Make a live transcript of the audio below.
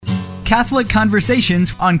Catholic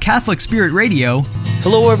Conversations on Catholic Spirit Radio.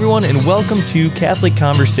 Hello, everyone, and welcome to Catholic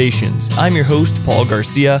Conversations. I'm your host, Paul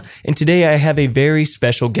Garcia, and today I have a very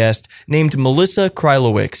special guest named Melissa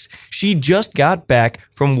Krylowicz. She just got back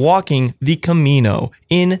from walking the Camino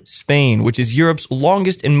in Spain, which is Europe's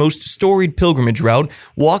longest and most storied pilgrimage route,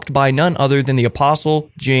 walked by none other than the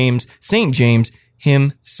Apostle James, St. James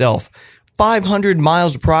himself. 500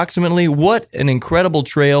 miles approximately. What an incredible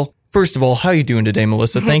trail. First of all, how are you doing today,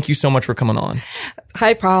 Melissa? Thank you so much for coming on.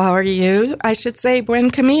 Hi, Paul. How are you? I should say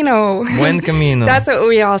Buen Camino. Buen Camino. That's what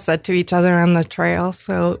we all said to each other on the trail.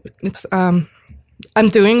 So it's, I'm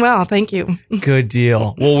doing well. Thank you. Good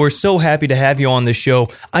deal. Well, we're so happy to have you on the show.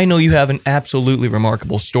 I know you have an absolutely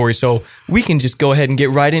remarkable story, so we can just go ahead and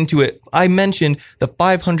get right into it. I mentioned the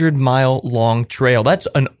 500-mile long trail. That's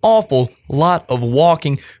an awful lot of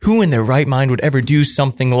walking. Who in their right mind would ever do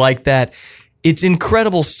something like that? It's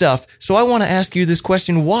incredible stuff. So I want to ask you this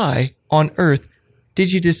question. Why on earth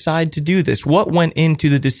did you decide to do this? What went into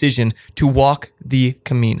the decision to walk the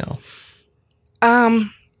Camino?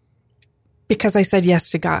 Because I said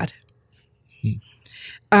yes to God.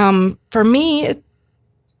 For me,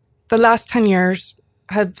 the last 10 years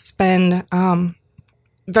have been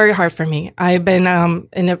very hard for me. I've been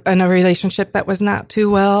in a relationship that was not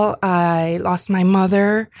too well. I lost my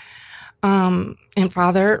mother and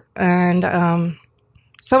father, and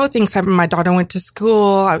several things happened. My daughter went to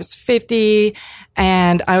school. I was 50,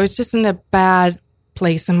 and I was just in a bad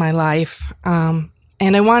place in my life. And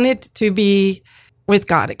I wanted to be with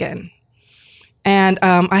God again. And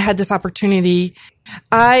I had this opportunity.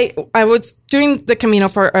 I was doing the Camino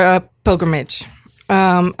for a pilgrimage.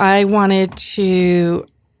 I wanted to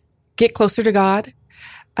get closer to God.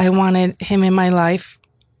 I wanted Him in my life.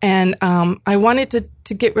 And I wanted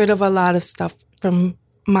to get rid of a lot of stuff from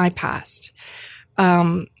my past.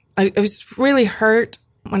 I was really hurt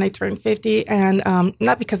when I turned 50, and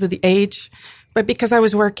not because of the age, but because I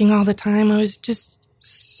was working all the time. I was just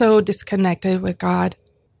so disconnected with God.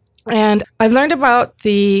 And I learned about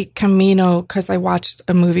the Camino because I watched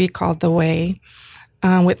a movie called The Way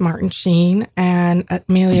with Martin Sheen and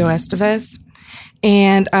Emilio Estevez.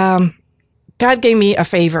 And God gave me a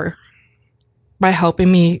favor by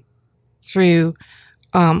helping me through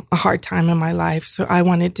a hard time in my life. So I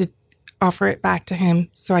wanted to offer it back to Him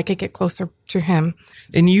so I could get closer to Him.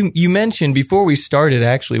 And you mentioned before we started,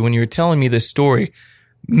 actually, when you were telling me this story,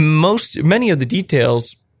 many of the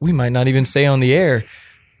details we might not even say on the air,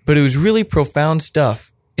 but it was really profound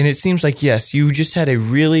stuff. And it seems like, yes, you just had a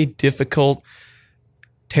really difficult,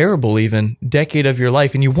 terrible even, decade of your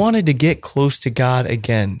life, and you wanted to get close to God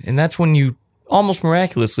again. And that's when you almost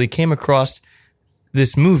miraculously came across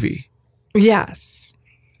this movie. Yes.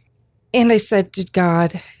 And I said to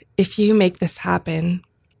God, if you make this happen,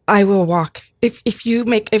 I will walk. If you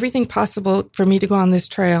make everything possible for me to go on this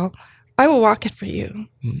trail, I will walk it for you.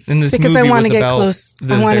 And this because movie I want was to get about close.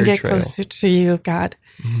 I want to get closer to you, God.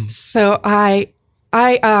 Mm-hmm. So I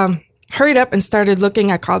hurried up and started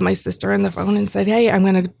looking. I called my sister on the phone and said, hey, I'm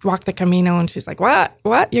going to walk the Camino. And she's like, what?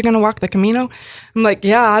 You're going to walk the Camino? I'm like,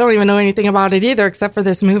 yeah, I don't even know anything about it either, except for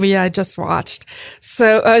this movie I just watched.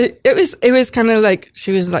 So it was kind of like,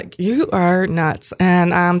 she was like, you are nuts.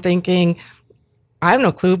 And I'm thinking, I have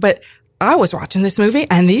no clue, but I was watching this movie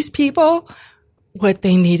and these people, what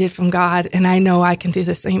they needed from God. And I know I can do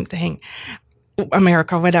the same thing.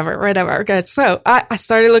 America, whatever. Good. So I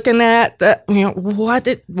started looking at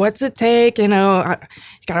what's it take? You got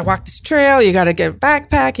to walk this trail. You got to get a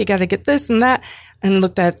backpack. You got to get this and that. And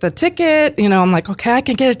looked at the ticket. I'm like, okay, I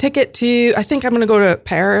can get a ticket I think I'm going to go to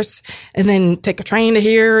Paris and then take a train to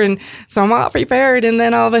here. And so I'm all prepared. And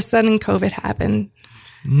then all of a sudden COVID happened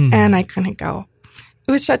and I couldn't go.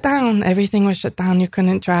 It was shut down. Everything was shut down. You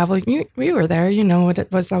couldn't travel. We were there. You know what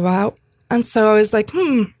it was about. And so I was like,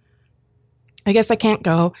 I guess I can't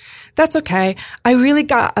go. That's okay. I really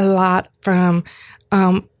got a lot from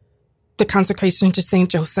the consecration to St.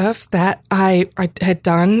 Joseph that I had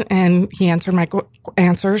done, and he answered my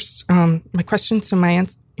questions.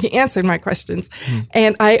 He answered my questions,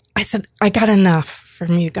 and I said, I got enough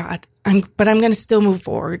from you, God. But I'm going to still move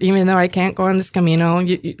forward, even though I can't go on this Camino.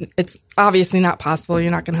 It's obviously not possible.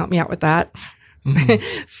 You're not going to help me out with that.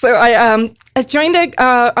 Mm-hmm. So I joined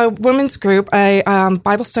a women's group, a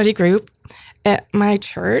Bible study group at my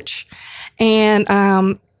church, and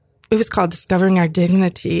it was called Discovering Our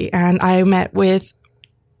Dignity. And I met with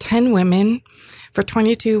 10 women for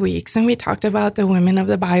 22 weeks, and we talked about the women of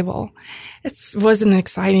the Bible. It was an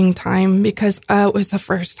exciting time because it was the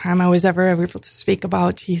first time I was ever able to speak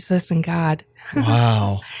about Jesus and God.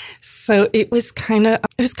 Wow. So it was kind of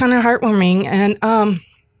heartwarming. And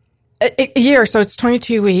a year. So it's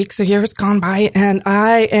 22 weeks. A year has gone by, and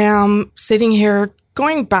I am sitting here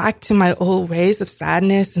going back to my old ways of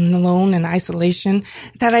sadness and alone and isolation,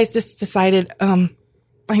 that I just decided,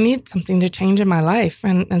 I need something to change in my life.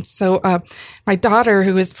 And so, my daughter,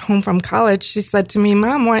 who was home from college, she said to me,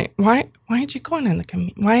 Mom, why aren't you going in the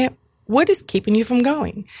community? What is keeping you from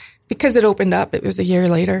going? Because it opened up. It was a year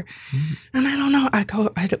later. Mm-hmm. And I don't know.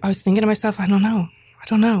 I was thinking to myself, I don't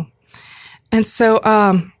know. And so,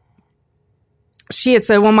 she had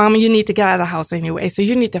said, well, Mama, you need to get out of the house anyway. So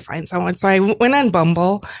you need to find someone. So I went on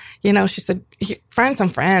Bumble. She said, find some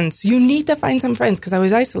friends. You need to find some friends, because I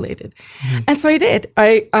was isolated. Mm-hmm. And so I did.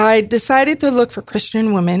 I decided to look for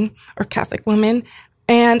Christian women or Catholic women.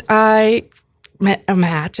 And I met a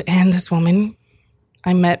match. And this woman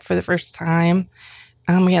I met for the first time.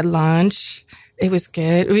 We had lunch. It was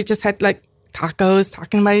good. We just had like tacos,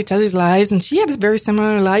 talking about each other's lives. And she had a very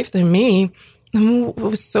similar life than me. And it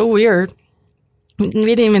was so weird. We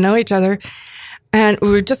didn't even know each other. And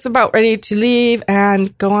we were just about ready to leave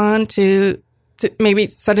and go on to maybe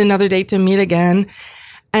set another date to meet again.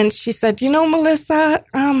 And she said, Melissa,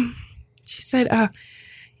 she said,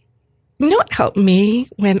 you know what helped me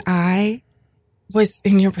when I was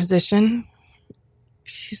in your position?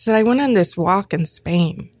 She said, I went on this walk in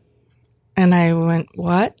Spain. And I went,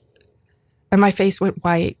 what? And my face went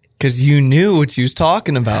white. Because you knew what she was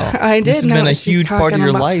talking about. I did. This has been a huge part of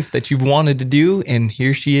your life that you've wanted to do, and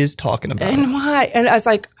here she is talking about it. And why? And I was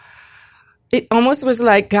like, it almost was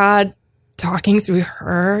like God talking through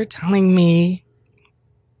her, telling me,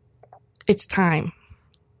 it's time.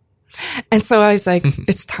 And so I was like,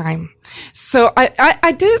 it's time. So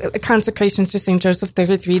I did a consecration to St. Joseph,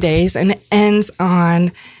 33 days, and it ends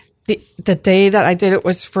on the day that I did it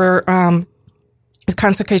was for the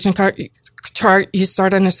consecration chart. You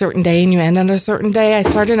start on a certain day and you end on a certain day. I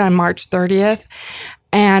started on March 30th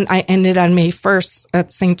and I ended on May 1st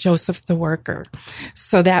at St. Joseph the Worker.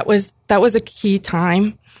 So that was a key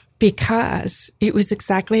time, because it was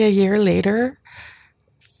exactly a year later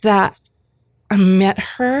that I met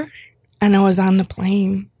her and I was on the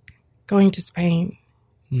plane going to Spain.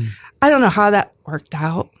 I don't know how that worked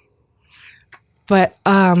out, but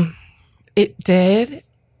it did.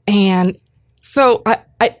 And so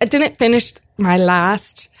I didn't finish my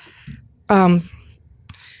last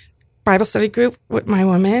Bible study group with my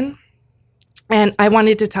women. And I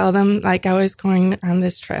wanted to tell them like I was going on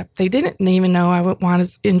this trip. They didn't even know I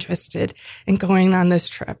was interested in going on this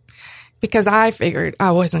trip, because I figured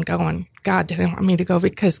I wasn't going. God didn't want me to go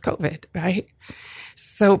because COVID, right?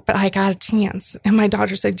 So, but I got a chance. And my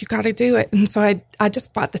daughter said, you got to do it. And so I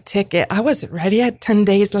just bought the ticket. I wasn't ready. I had 10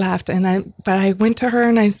 days left. But I went to her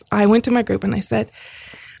and I went to my group and I said,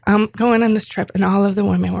 I'm going on this trip. And all of the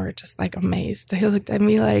women were just like amazed. They looked at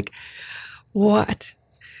me like, what?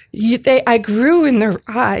 I grew in their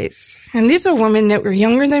eyes. And these are women that were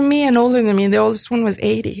younger than me and older than me. The oldest one was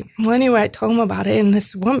 80. Well, anyway, I told them about it. And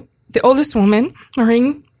the oldest woman,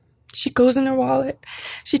 Maureen, she goes in her wallet.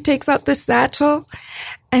 She takes out this satchel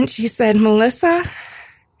and she said, Melissa,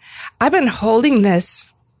 I've been holding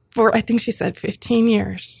this for, I think she said 15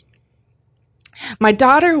 years. My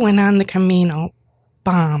daughter went on the Camino.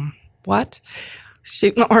 Bomb. What?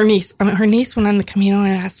 Her niece went on the Camino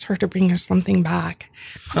and asked her to bring her something back.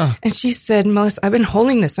 Huh. And she said, Melissa, I've been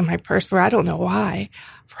holding this in my purse for I don't know why,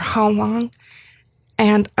 for how long?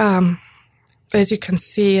 And, as you can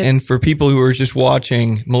see, and for people who are just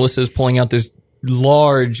watching, Melissa's pulling out this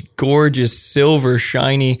large, gorgeous, silver,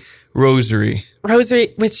 shiny rosary.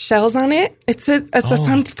 Rosary with shells on it. It's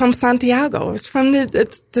from Santiago. It's from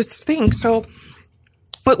this thing. So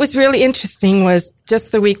what was really interesting was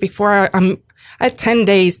just the week before, I had 10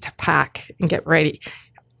 days to pack and get ready.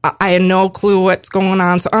 I had no clue what's going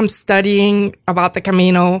on. So I'm studying about the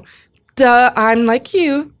Camino. I'm like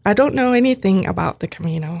you. I don't know anything about the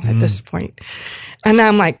Camino at this point. And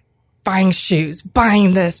I'm like buying shoes,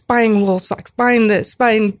 buying this, buying wool socks, buying this,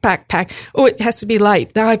 buying backpack. Oh, it has to be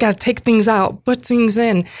light. Now I got to take things out, put things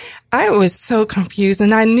in. I was so confused.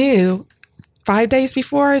 And I knew 5 days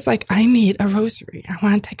before, I was like, I need a rosary. I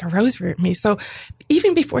want to take a rosary with me. So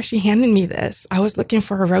even before she handed me this, I was looking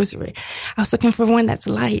for a rosary. I was looking for one that's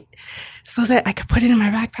light so that I could put it in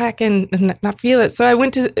my backpack and not feel it. So I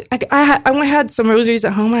went to, I had some rosaries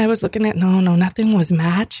at home. I was looking at, no, nothing was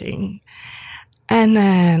matching. And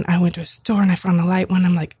then I went to a store and I found a light one.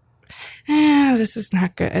 I'm like, this is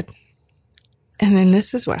not good. And then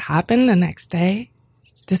this is what happened the next day.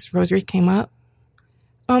 This rosary came up.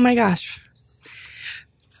 Oh my gosh.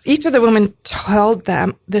 Each of the women held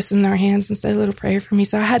them this in their hands and said a little prayer for me.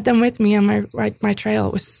 So I had them with me on my trail.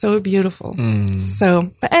 It was so beautiful.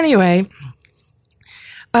 So, but anyway,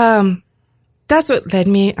 That's what led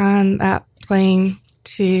me on that plane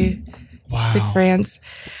to France.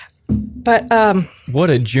 But what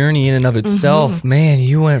a journey in and of itself. Man,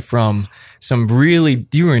 you went from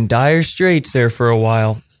you were in dire straits there for a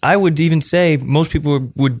while. I would even say most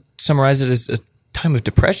people would summarize it as a time of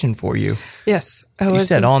depression for you. Yes. You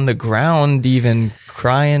said on the ground, even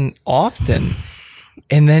crying often.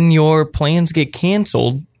 And then your plans get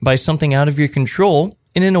canceled by something out of your control.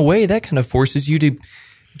 And in a way, that kind of forces you to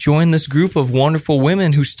join this group of wonderful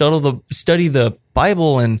women who study the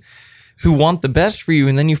Bible and who want the best for you.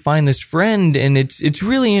 And then you find this friend. And it's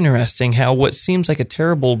really interesting how what seems like a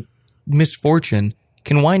terrible misfortune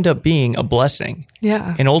can wind up being a blessing.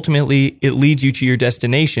 Yeah. And ultimately, it leads you to your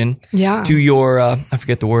destination. Yeah. To your, I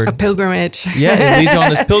forget the word. A pilgrimage. Yeah, it leads you on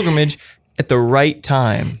this pilgrimage at the right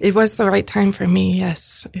time. It was the right time for me,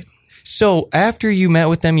 yes. So after you met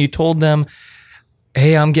with them, you told them,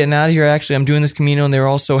 hey, I'm getting out of here. Actually, I'm doing this Camino, and they're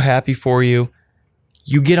all so happy for you.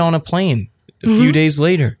 You get on a plane a few days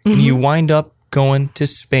later, and you wind up going to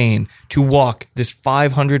Spain to walk this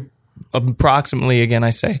 500, approximately, again, I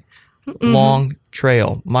say, mile-long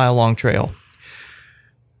trail.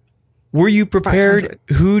 Were you prepared? 500.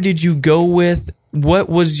 Who did you go with? What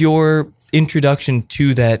was your introduction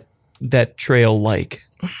to that trail like?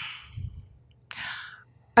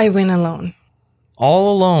 I went alone.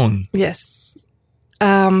 All alone? Yes.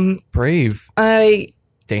 Brave.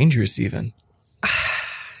 Dangerous even.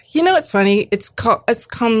 You know, it's funny. It's come,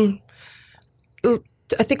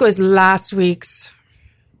 I think it was last week's,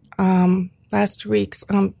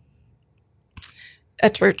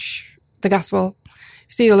 at church, the gospel.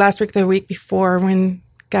 See, the last week, the week before, when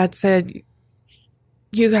God said,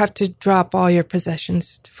 you have to drop all your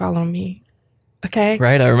possessions to follow me. Okay?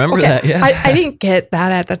 Right, I remember that, yeah. I didn't get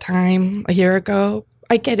that at the time, a year ago.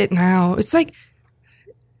 I get it now. It's like,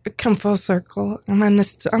 come full circle. I'm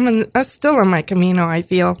still on my Camino, I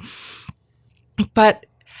feel. But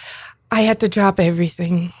I had to drop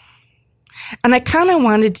everything. And I kind of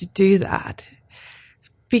wanted to do that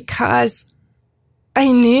because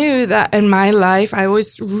I knew that in my life, I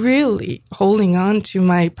was really holding on to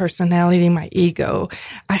my personality, my ego.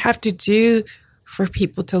 I have to do for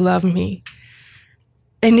people to love me.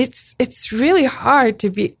 And it's really hard to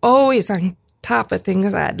be always on top of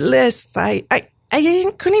things. I had lists. I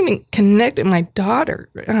couldn't even connect with my daughter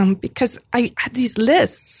because I had these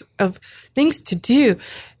lists of things to do.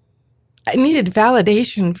 I needed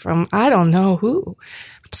validation from I don't know who.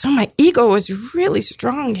 So my ego was really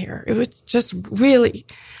strong here. It was just really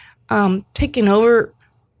taking over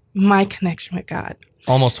my connection with God.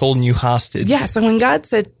 Almost holding you hostage. Yeah. So when God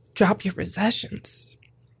said, drop your possessions,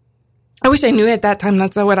 I wish I knew at that time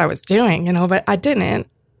that's not what I was doing, but I didn't.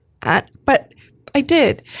 But I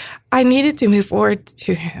did. I needed to move forward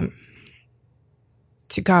to Him,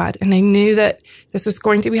 to God. And I knew that this was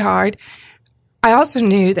going to be hard. I also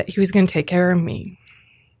knew that He was going to take care of me.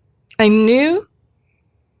 I knew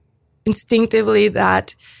instinctively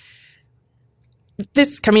that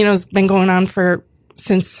this Camino's been going on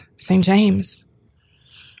since St. James.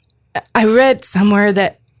 I read somewhere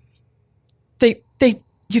that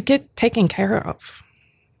you get taken care of.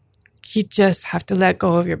 You just have to let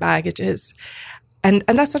go of your baggages. And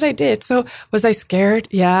that's what I did. So was I scared?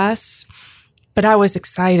 Yes. But I was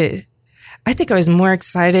excited. I think I was more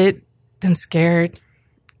excited than scared.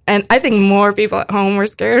 And I think more people at home were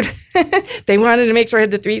scared. They wanted to make sure I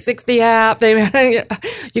had the 360 app.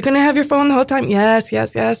 You're going to have your phone the whole time? Yes,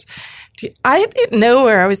 yes, yes. I didn't know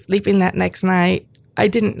where I was sleeping that next night. I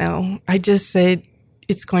didn't know. I just said,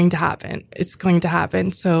 it's going to happen. It's going to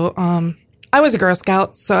happen. So I was a Girl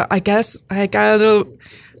Scout, so I guess I got a little,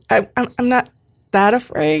 I'm not that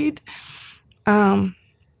afraid.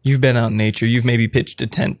 You've been out in nature. You've maybe pitched a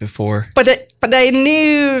tent before. But I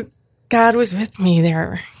knew God was with me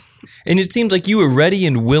there. And it seems like you were ready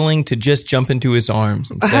and willing to just jump into His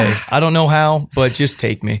arms and say, I don't know how, but just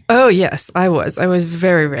take me. Oh, yes, I was. I was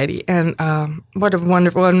very ready. And what a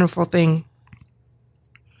wonderful, wonderful thing.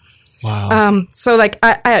 Wow. So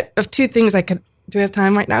I have two things I could, do we have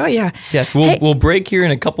time right now? Yeah. Yes, we'll break here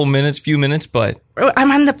in a few minutes, but.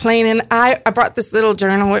 I'm on the plane and I brought this little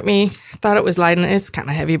journal with me. Thought it was light and it's kind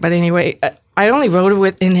of heavy, but anyway, I only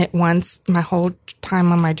wrote in it once my whole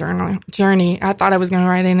time on my journey. I thought I was going to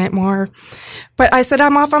write in it more, but I said,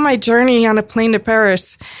 I'm off on my journey on a plane to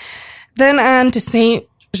Paris, then on to Saint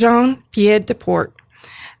Jean Pied de Port.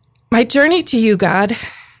 My journey to you, God.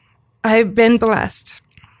 I've been blessed.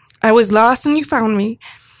 I was lost and you found me,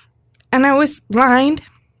 and I was blind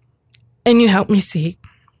and you helped me see.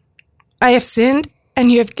 I have sinned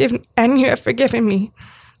and you have forgiven me.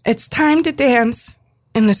 It's time to dance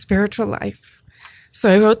in the spiritual life. So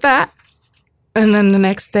I wrote that. And then the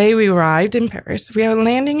next day we arrived in Paris. We are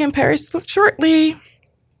landing in Paris shortly.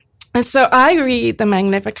 And so I read the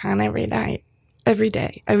Magnificat every night, every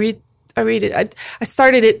day. I read it. I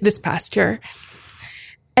started it this past year.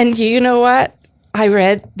 And you know what? I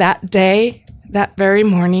read that day, that very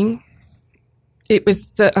morning. It was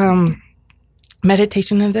the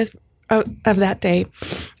meditation of that day.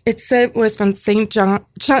 It was from Saint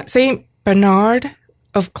Bernard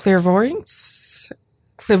of Clairvaux.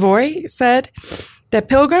 Clairvaux said that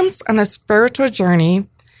pilgrims on a spiritual journey.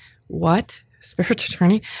 What? Spiritual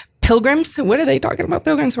journey? Pilgrims? What are they talking about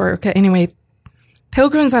pilgrims for? Okay, anyway.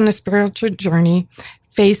 Pilgrims on a spiritual journey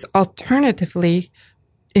face alternatively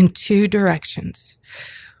in two directions.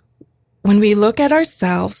 When we look at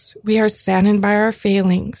ourselves, we are saddened by our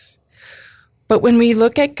failings. But when we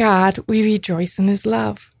look at God, we rejoice in his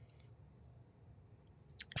love.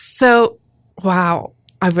 So, wow,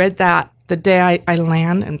 I read that the day I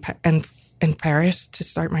land in Paris to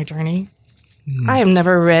start my journey. I have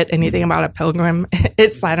never read anything about a pilgrim.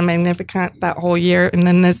 It's Latin Magnificat that whole year. And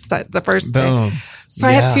then the first day. So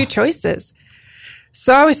I have two choices.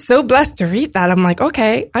 So I was so blessed to read that. I'm like,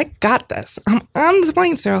 okay, I got this. I'm on the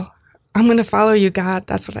plane, so I'm going to follow you, God.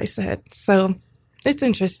 That's what I said. So it's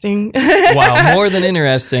interesting. Wow, more than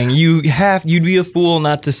interesting. You'd be a fool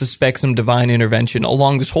not to suspect some divine intervention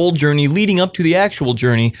along this whole journey leading up to the actual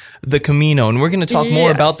journey, the Camino. And we're going to talk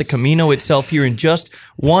more about the Camino itself here in just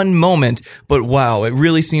one moment. But wow, it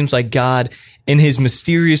really seems like God, in his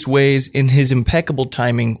mysterious ways, in his impeccable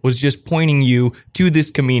timing, was just pointing you to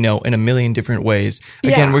this Camino in a million different ways.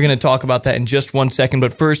 Again, we're going to talk about that in just 1 second.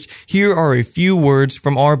 But first, here are a few words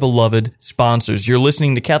from our beloved sponsors. You're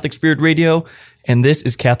listening to Catholic Spirit Radio, and this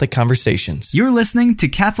is Catholic Conversations. You're listening to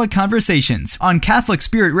Catholic Conversations on Catholic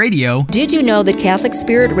Spirit Radio. Did you know that Catholic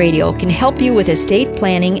Spirit Radio can help you with estate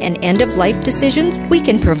planning and end-of-life decisions? We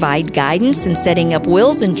can provide guidance in setting up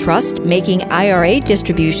wills and trust, making IRA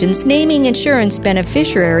distributions, naming insurance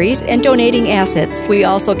beneficiaries, and donating assets. We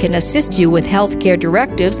also can assist you with healthcare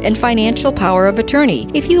directives and financial power of attorney.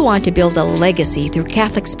 If you want to build a legacy through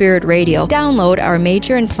Catholic Spirit Radio, download our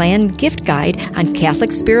Major and Planned Gift Guide on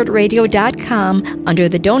CatholicSpiritRadio.com under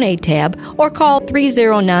the Donate tab, or call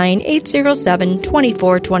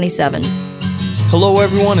 309-807-2427. Hello,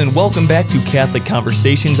 everyone, and welcome back to Catholic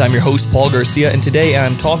Conversations. I'm your host, Paul Garcia, and today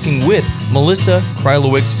I'm talking with Melissa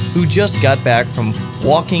Krylowicz, who just got back from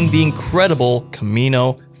walking the incredible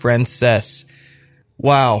Camino Frances.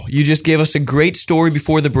 Wow, you just gave us a great story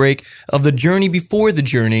before the break of the journey before the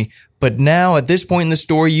journey, but now at this point in the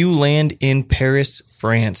story, you land in Paris,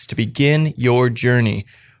 France to begin your journey.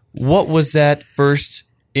 What was that first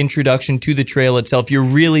introduction to the trail itself? You're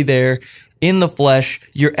really there in the flesh.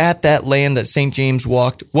 You're at that land that St. James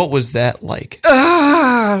walked. What was that like?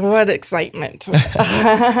 What excitement.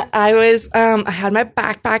 I had my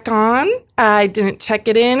backpack on. I didn't check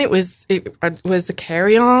it in. It was a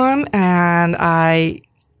carry-on, and I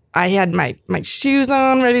had my shoes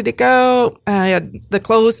on, ready to go. I had the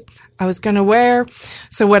clothes I was going to wear.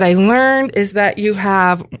 So what I learned is that you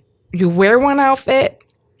wear one outfit,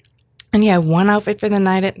 and you have one outfit for the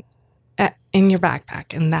night in your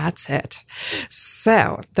backpack, and that's it.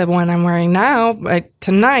 So the one I'm wearing now,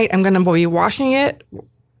 tonight, I'm going to be washing it.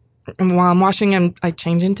 And while I'm washing them, I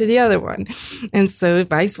change into the other one. And so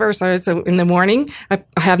vice versa. So in the morning, I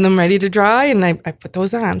have them ready to dry, and I put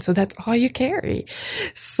those on. So that's all you carry.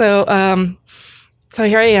 So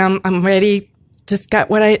here I am. I'm ready. Just got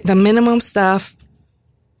the minimum stuff.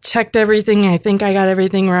 Checked everything. I think I got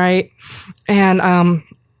everything right. And I'm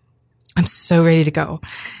so ready to go.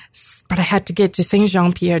 But I had to get to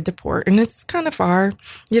Saint-Jean-Pied-de-Port, and it's kind of far.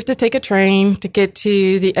 You have to take a train to get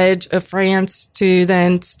to the edge of France to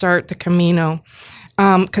then start the Camino.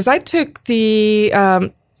 Because I took the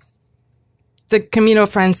Camino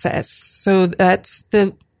Frances. So that's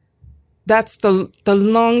the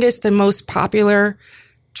longest and most popular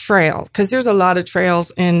trail, because there's a lot of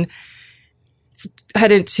trails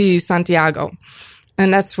headed to Santiago.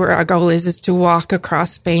 And that's where our goal is to walk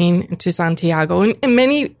across Spain to Santiago. And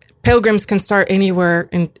many pilgrims can start anywhere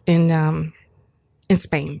in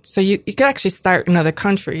Spain. So you could actually start in other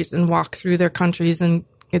countries and walk through their countries and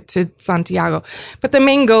get to Santiago. But the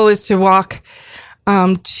main goal is to walk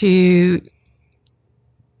to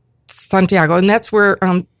Santiago. And that's where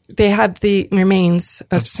they have the remains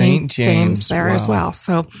of St. James there as well.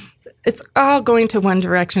 So it's all going to one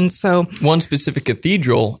direction. So one specific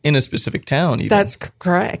cathedral in a specific town. Even. That's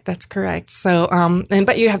correct. That's correct. So,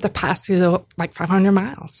 but you have to pass through 500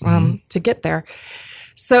 miles to get there.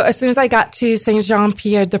 So as soon as I got to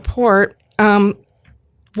Saint-Jean-Pied-de-Port,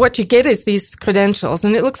 what you get is these credentials,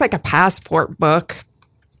 and it looks like a passport book.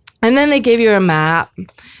 And then they give you a map.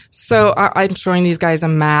 So I'm showing these guys a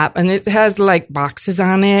map, and it has like boxes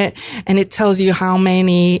on it, and it tells you how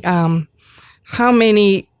many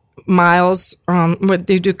miles, what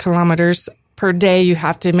they do kilometers per day you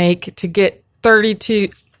have to make to get 32.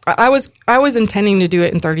 I was intending to do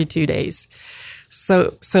it in 32 days.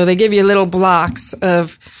 So they give you little blocks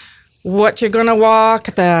of what you're going to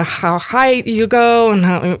walk, how high you go, and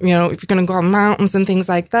how, if you're going to go on mountains and things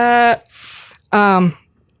like that.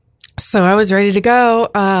 So I was ready to go.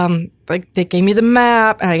 They gave me the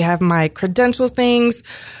map, and I have my credential things.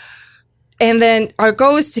 And then our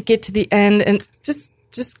goal is to get to the end. And just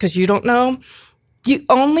because you don't know, you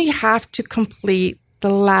only have to complete the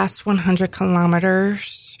last 100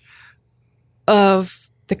 kilometers of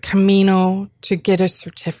the Camino to get a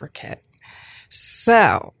certificate.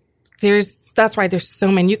 So that's why there's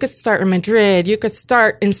so many. You could start in Madrid. You could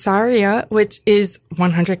start in Sarria, which is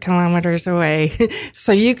 100 kilometers away.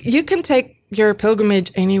 So you can take your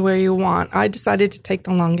pilgrimage anywhere you want. I decided to take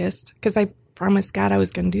the longest because I promised God I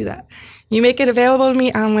was going to do that. You make it available to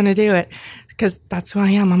me, I'm going to do it because that's who I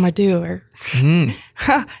am. I'm a doer.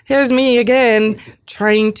 Here's me again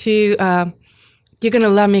trying to, you're going to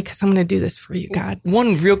love me because I'm going to do this for you, God.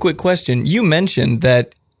 One real quick question. You mentioned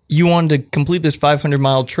that you wanted to complete this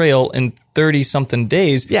 500-mile trail in 30-something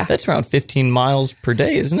days. Yeah. That's around 15 miles per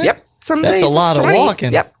day, isn't it? Yep. Some That's days a lot of 20.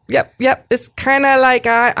 walking. Yep. It's kind of like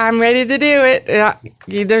I'm ready to do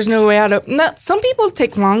it. There's no way out of. No, some people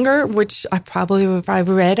take longer, which I probably, if I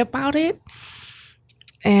read about it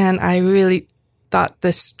and I really thought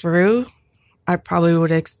this through, I probably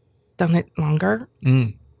would have done it longer.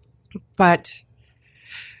 But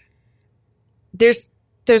there's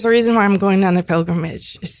a reason why I'm going on the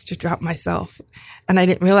pilgrimage, is to drop myself. And I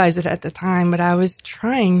didn't realize it at the time, but I was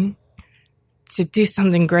trying to do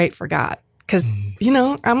something great for God. Because,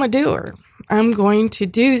 I'm a doer. I'm going to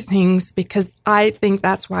do things because I think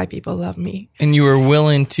that's why people love me. And you were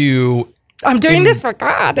willing to... I'm doing this for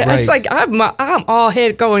God. Right. It's like I'm all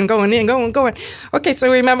head going. Okay,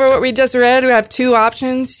 so remember what we just read? We have two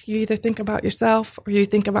options. You either think about yourself or you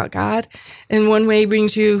think about God. And one way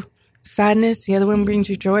brings you sadness. The other one brings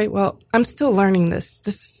you joy. Well, I'm still learning this.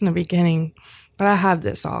 This is in the beginning. But I have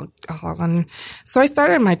this all on. So I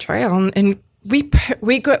started my trail, and we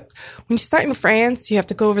go. When you start in France, you have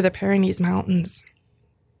to go over the Pyrenees Mountains.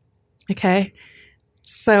 Okay,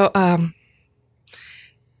 so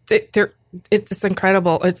it's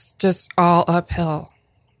incredible. It's just all uphill,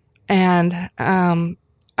 and I'm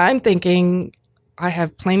thinking I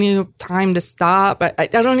have plenty of time to stop. But I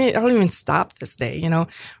don't even stop this day.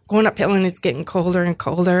 Going uphill and it's getting colder and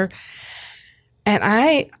colder.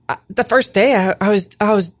 And the first day I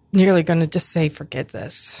was nearly going to just say, forget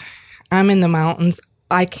this. I'm in the mountains.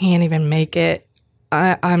 I can't even make it.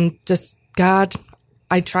 I'm just, God,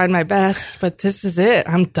 I tried my best, but this is it.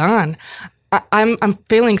 I'm done. I'm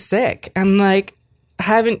feeling sick. I'm like,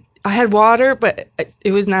 I had water, but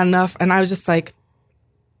it was not enough. And I was just like,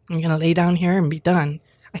 I'm going to lay down here and be done.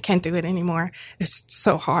 I can't do it anymore. It's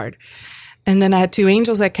so hard. And then I had two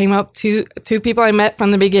angels that came up, two people I met from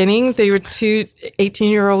the beginning. They were two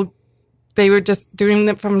 18-year-old. They were just doing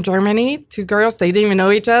them from Germany, two girls. They didn't even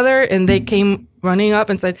know each other. And they came running up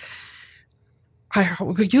and said,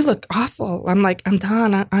 you look awful. I'm like, I'm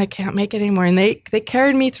done. I can't make it anymore. And they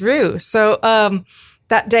carried me through. So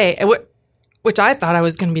that day, which I thought I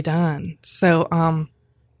was going to be done. So,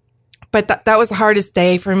 but that was the hardest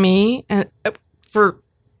day for me. And for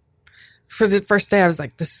the first day, I was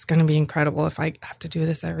like, this is going to be incredible if I have to do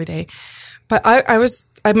this every day. But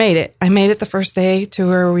I made it. I made it the first day to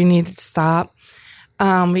where we needed to stop.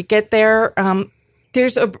 We get there.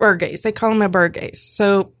 There's a Burgase. They call them a Burgase.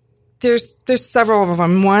 So there's several of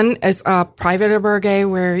them. One is a private albergue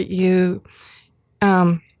where you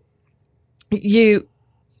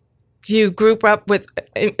group up with,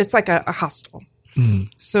 it's like a hostel. Mm-hmm.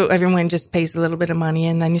 So everyone just pays a little bit of money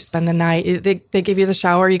and then you spend the night. They give you the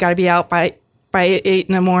shower. You got to be out by 8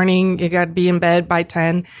 in the morning. You got to be in bed by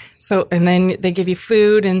 10. So, and then they give you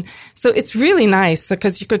food. And so it's really nice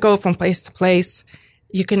because you could go from place to place.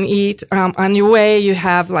 You can eat. On your way, you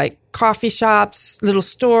have like coffee shops, little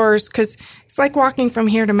stores, because it's like walking from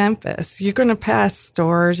here to Memphis. You're going to pass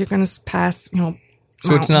stores. You're going to pass,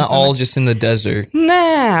 So it's not all just in the desert.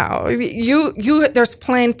 No, there's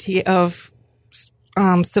plenty of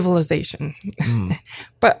civilization,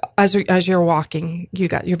 but as you're walking, you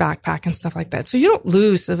got your backpack and stuff like that, so you don't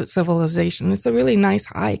lose civilization. It's a really nice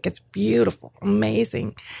hike. It's beautiful,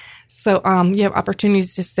 amazing. So you have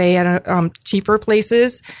opportunities to stay at cheaper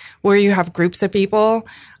places where you have groups of people.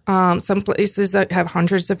 Some places that have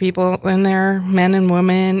hundreds of people in there, men and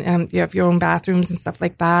women, and you have your own bathrooms and stuff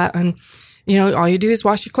like that. And, all you do is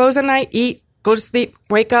wash your clothes at night, eat, go to sleep,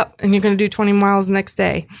 wake up, and you're going to do 20 miles the next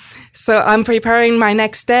day. So I'm preparing my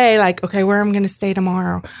next day, like, okay, where I'm going to stay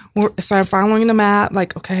tomorrow. So I'm following the map,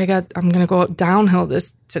 like, okay, I'm going to go downhill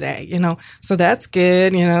today, so that's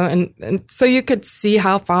good, and so you could see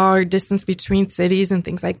how far distance between cities and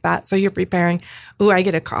things like that. So you're preparing, I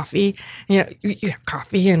get a coffee, you have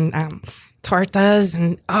coffee and, tortas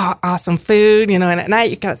and awesome food, and at night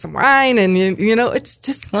you got some wine and, it's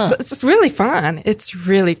just, it's just really fun. It's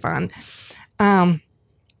really fun.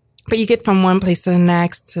 But you get from one place to the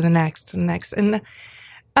next, to the next, to the next. And,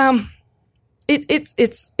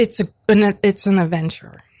 it's an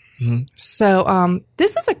adventure. Mm-hmm. So,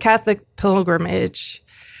 this is a Catholic pilgrimage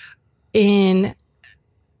I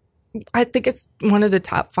think it's one of the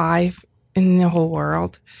top 5 in the whole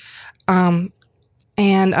world.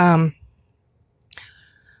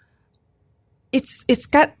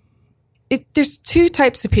 There's 2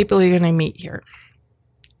 types of people you're going to meet here.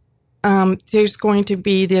 There's going to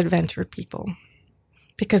be the adventure people,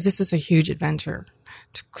 because this is a huge adventure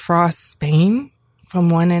to cross Spain from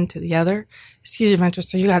one end to the other. It's a huge adventure.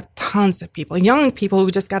 So you got tons of people, young people who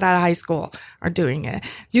just got out of high school are doing it.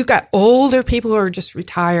 You got older people who are just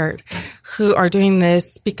retired who are doing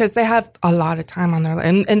this because they have a lot of time on their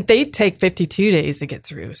life, and they take 52 days to get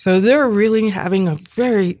through. So they're really having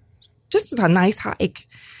just a nice hike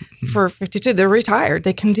for 52. They're retired.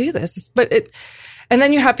 They can do this. And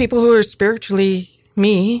then you have people who are spiritually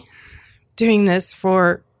me doing this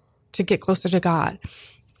to get closer to God.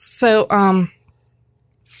 So,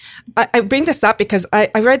 I bring this up because I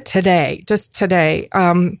read just today,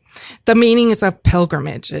 the meanings of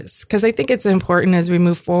pilgrimages, because I think it's important as we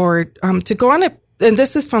move forward, to go on and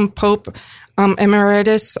this is from Pope,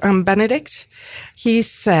 Emeritus, Benedict. He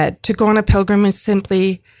said, to go on a pilgrim is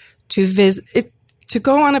simply to visit. To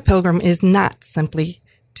go on a pilgrim is not simply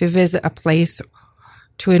to visit a place,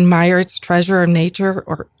 to admire its treasure of nature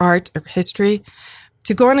or art or history.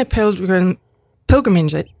 To go on a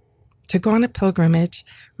pilgrimage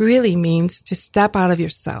really means to step out of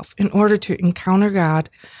yourself in order to encounter God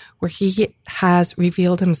where he has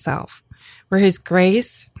revealed himself, where his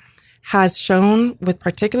grace has shone with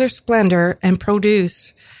particular splendor and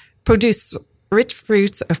produced rich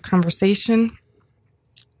fruits of conversation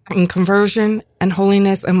and conversion and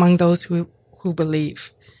holiness among those who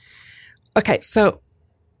believe. Okay, so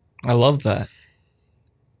I love that.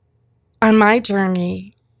 On my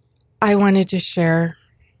journey, I wanted to share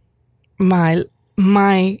my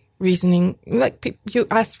reasoning. Like you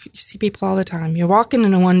see people all the time. You're walking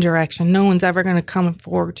in one direction. No one's ever going to come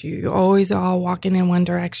forward to you. You're always all walking in one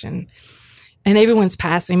direction. And everyone's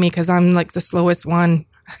passing me because I'm like the slowest one.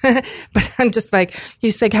 But I'm just like,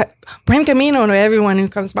 you say, Buen Camino to everyone who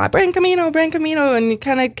comes by. Buen Camino. And you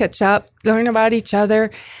kind of catch up, learn about each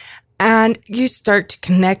other. And you start to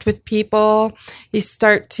connect with people. You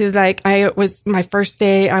start to my first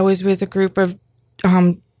day, I was with a group of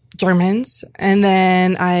Germans. And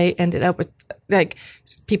then I ended up with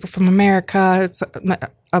people from America. It's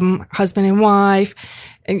husband and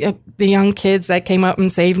wife. And, the young kids that came up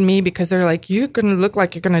and saved me because they're like, you're going to look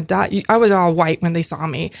like you're going to die. I was all white when they saw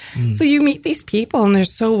me. Mm. So you meet these people and they're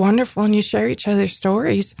so wonderful and you share each other's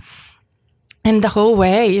stories. And the whole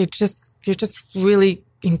way, you're just really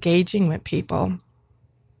engaging with people.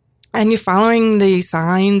 And you're following the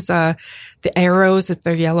signs, the arrows,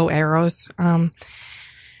 they're yellow arrows.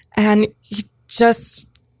 And you just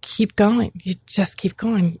keep going.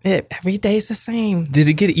 Every day's the same. Did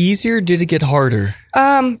it get easier? Did it get harder?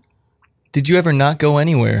 Did you ever not go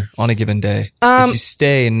anywhere on a given day? Did you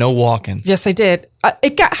stay and no walking? Yes, I did.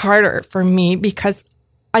 It got harder for me because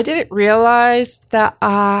I didn't realize that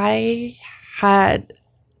I had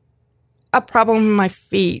a problem with my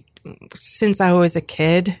feet since I was a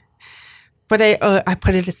kid. But I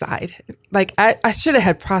put it aside. Like I should have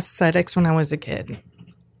had prosthetics when I was a kid.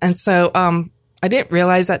 And so I didn't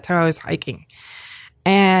realize that till I was hiking.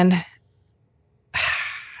 And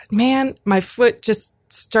man, my foot just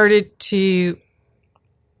started to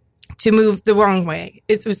move the wrong way.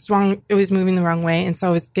 It was wrong. It was moving the wrong way. And so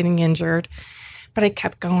I was getting injured, but I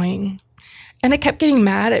kept going. And I kept getting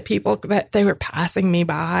mad at people that they were passing me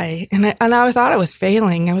by. And I thought I was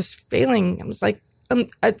failing. I was like,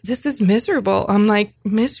 this is miserable. I'm like,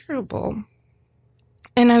 miserable.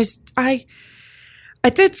 And I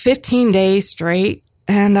did 15 days straight,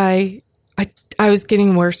 and I was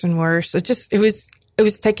getting worse and worse. It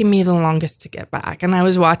was taking me the longest to get back. And I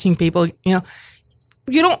was watching people,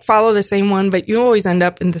 you don't follow the same one, but you always end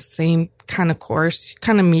up in the same kind of course. You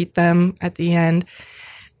kind of meet them at the end.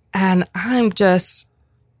 And I'm just,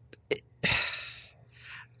 I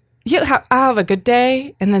have a good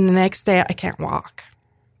day. And then the next day I can't walk.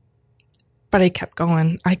 But I kept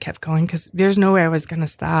going because there's no way I was going to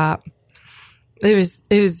stop. It was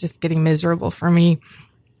just getting miserable for me.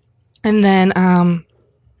 And then,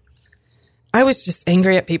 I was just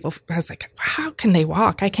angry at people. I was like, how can they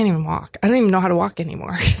walk? I can't even walk. I don't even know how to walk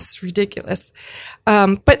anymore. It's ridiculous.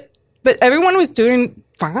 But everyone was doing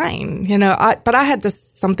fine, you know, but I had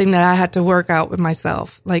something that I had to work out with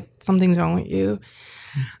myself. Like, something's wrong with you.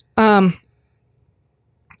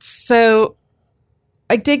 So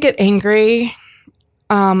I did get angry,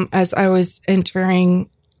 as I was entering,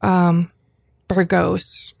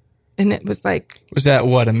 Burgos. And it was like... Was that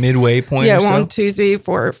what, a midway point? Yeah, or so? 1, 2, 3,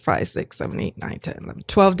 4, 5, 6, 7, 8, 9, 10, 11,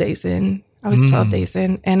 12 days in. I was 12 days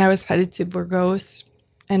in, and I was headed to Burgos.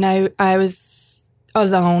 And I was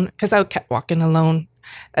alone, because I kept walking alone.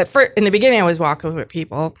 In the beginning, I was walking with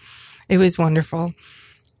people. It was wonderful.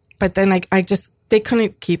 But then they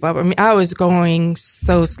couldn't keep up. I mean, I was going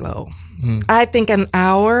so slow. I think an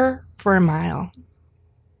hour for a mile,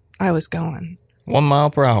 I was going. 1 mile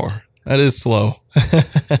per hour. That is slow.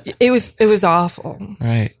 It was awful.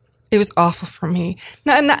 Right. It was awful for me.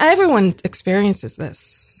 Not everyone experiences this.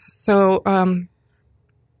 So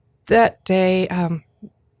that day,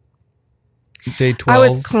 Day 12. I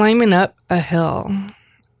was climbing up a hill,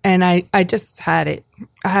 and I just had it.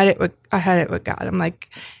 I had it with God. I'm like,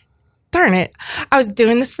 darn it! I was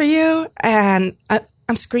doing this for you, and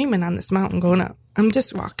I'm screaming on this mountain going up. I'm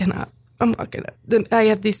just walking up. I'm walking up. Then I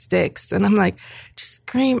have these sticks, and I'm like, just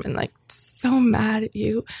screaming, like, so mad at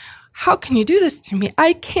you. How can you do this to me?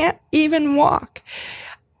 I can't even walk.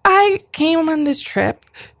 I came on this trip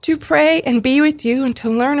to pray and be with you and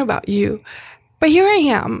to learn about you. But here I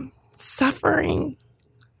am, suffering.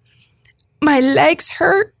 My legs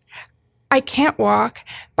hurt. I can't walk.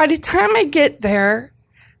 By the time I get there,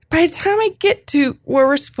 by the time I get to where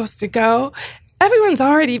we're supposed to go, everyone's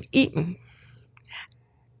already eaten.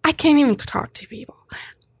 I can't even talk to people.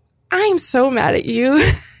 I'm so mad at you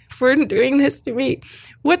for doing this to me.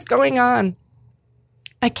 What's going on?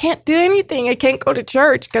 I can't do anything. I can't go to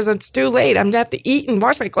church because it's too late. I'm going to have to eat and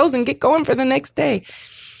wash my clothes and get going for the next day.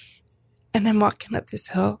 And I'm walking up this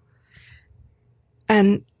hill.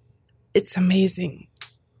 And it's amazing.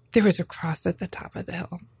 There was a cross at the top of the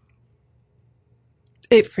hill.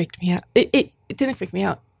 It freaked me out. It didn't freak me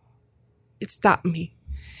out. It stopped me.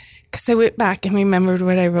 Because I went back and remembered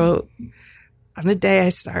what I wrote on the day I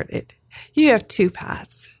started. You have two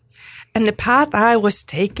paths. And the path I was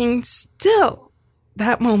taking still,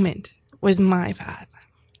 that moment, was my path.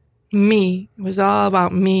 Me. It was all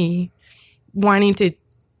about me wanting to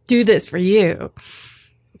do this for you.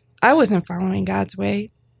 I wasn't following God's way.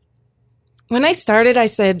 When I started, I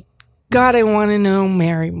said, God, I want to know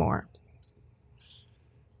Mary more.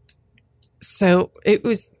 So it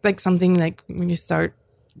was like something like when you start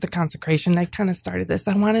the consecration, I kind of started this.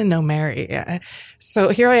 I want to know Mary. Yeah. So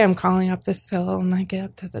here I am calling up this hill, and I get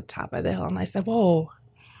up to the top of the hill, and I said, whoa,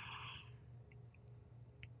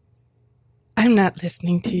 I'm not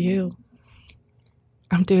listening to you.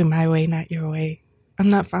 I'm doing my way, not your way. I'm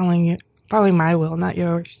not following you, following my will, not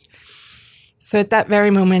yours. So at that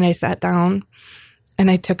very moment, I sat down and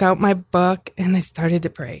I took out my book and I started to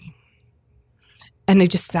pray. And I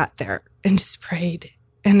just sat there and just prayed.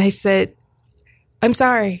 And I said, I'm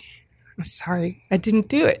sorry. I didn't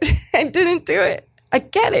do it. I didn't do it. I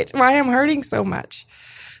get it, why I'm hurting so much.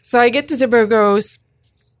 So I get to Burgos,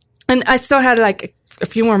 and I still had like a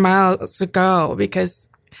few more miles to go because,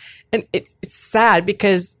 and it's sad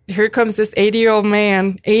because here comes this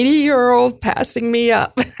 80-year-old passing me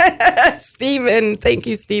up. Stephen, thank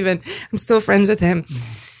you, Stephen. I'm still friends with him,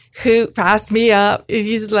 who passed me up. And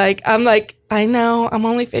he's like, I'm like, I know, I'm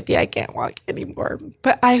only 50. I can't walk anymore.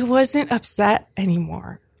 But I wasn't upset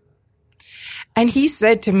anymore. And he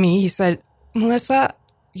said to me, he said, Melissa,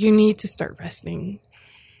 you need to start resting.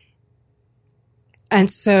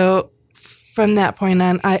 And so from that point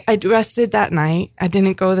on, I rested that night. I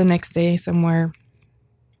didn't go the next day somewhere.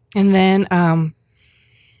 And then I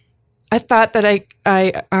thought that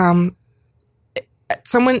I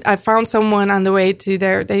found someone on the way to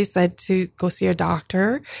there. They said to go see a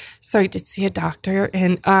doctor. So I did see a doctor.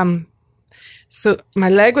 And so my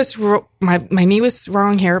leg was, my knee was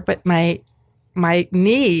wrong here, but my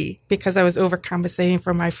knee, because I was overcompensating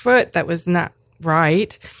for my foot that was not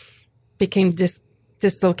right, became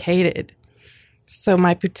dislocated. So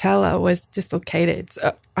my patella was dislocated.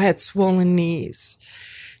 So I had swollen knees.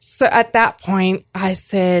 So at that point, I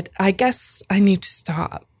said, I guess I need to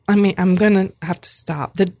stop. I mean, I'm going to have to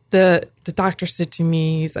stop. The doctor said to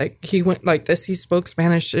me, he's like, he went like this. He spoke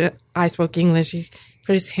Spanish. I spoke English. He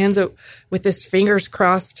put his hands up with his fingers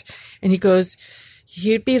crossed. And he goes,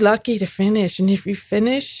 you'd be lucky to finish. And if you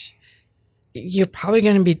finish, you're probably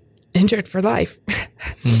going to be injured for life.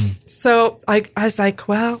 So I was like,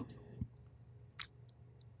 well,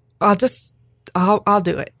 I'll do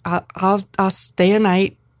it. I'll stay a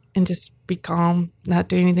night and just be calm, not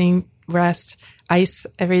do anything, rest, ice,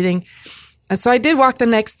 everything. And so I did walk the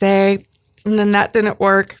next day, and then that didn't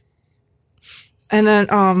work. And then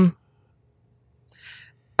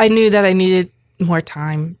I knew that I needed more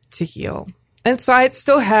time to heal. And so I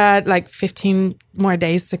still had like 15 more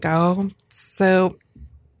days to go. So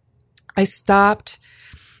I stopped.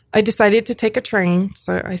 I decided to take a train.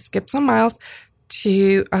 So I skipped some miles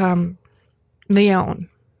to Leon.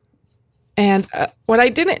 And what I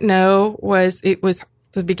didn't know was it was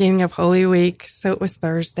the beginning of Holy Week. So it was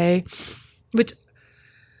Thursday, which,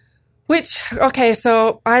 okay,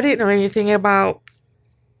 so I didn't know anything about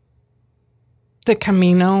the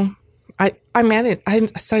Camino. I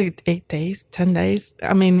studied 8 days, 10 days.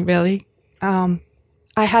 I mean, really. I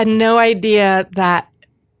had no idea that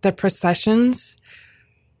the processions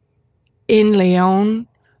in Leon,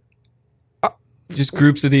 just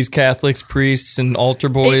groups of these Catholics, priests, and altar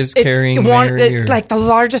boys carrying Mary. It's like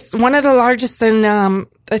one of the largest in,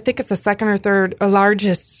 I think it's the second or third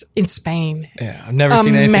largest in Spain. Yeah, I've never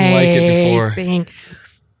seen anything like it before.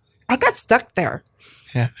 I got stuck there.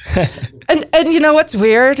 Yeah. and you know what's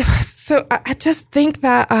weird? So I just think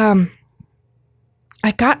that I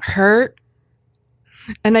got hurt,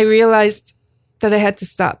 and I realized that I had to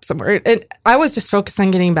stop somewhere. And I was just focused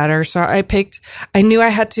on getting better. So I knew I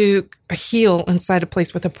had to heal inside a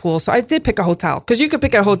place with a pool. So I did pick a hotel, because you could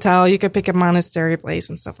pick a hotel, you could pick a monastery place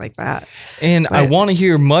and stuff like that. And I want to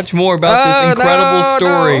hear much more about this incredible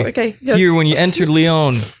story. Here, when you entered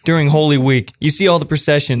Leon during Holy Week, you see all the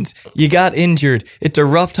processions. You got injured. It's a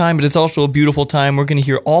rough time, but it's also a beautiful time. We're going to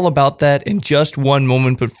hear all about that in just one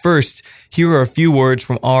moment. But first, here are a few words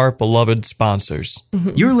from our beloved sponsors.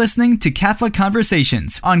 You're listening to Catholic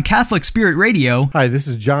Conversations on Catholic Spirit Radio. Hi, this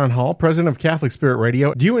is John Hall, president of Catholic Spirit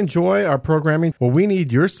Radio. Do you enjoy our programming? Well, we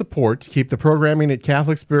need your support to keep the programming at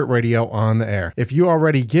Catholic Spirit Radio on the air. If you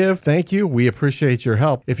already give, thank you. We appreciate your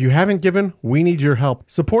help. If you haven't given, we need your help.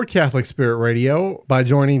 Support Catholic Spirit Radio by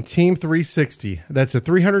joining Team 360. That's a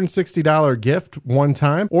 $360 gift one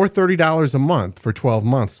time, or $30 a month for 12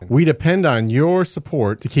 months. We depend on your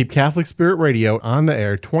support to keep Catholic Spirit Radio on the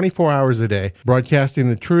air 24 hours a day, broadcasting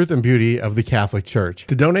the truth and beauty of the Catholic Church.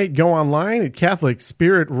 To donate, go online at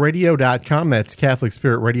CatholicSpiritRadio.com. That's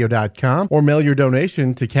CatholicSpiritRadio.com. Or mail your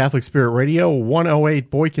donation to Catholic Spirit Radio, 108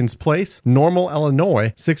 Boykins Place, Normal,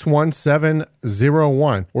 Illinois,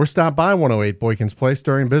 61701. Or stop by 108 Boykins Place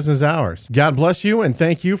during business hours. God bless you, and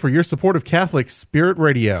thank you for your support of Catholic Spirit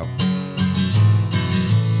Radio.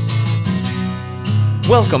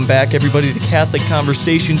 Welcome back, everybody, to Catholic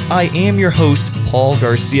Conversations. I am your host, Paul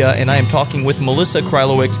Garcia, and I am talking with Melissa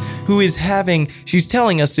Krylowicz, who she's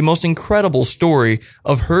telling us the most incredible story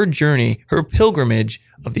of her journey, her pilgrimage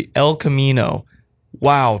of the El Camino.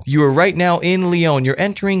 Wow, you are right now in Leon. You're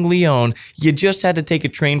entering Leon. You just had to take a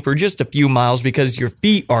train for just a few miles because your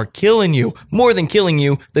feet are killing you. More than killing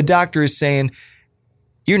you, the doctor is saying,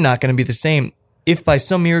 you're not going to be the same. If by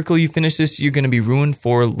some miracle you finish this, you're going to be ruined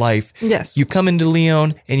for life. Yes. You come into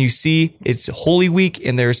Leon and you see it's Holy Week,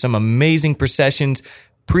 and there are some amazing processions,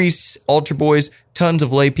 priests, altar boys, tons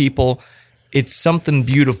of lay people. It's something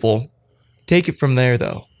beautiful. Take it from there,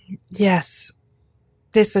 though. Yes.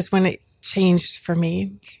 This is when it changed for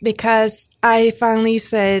me, because I finally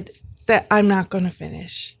said that I'm not going to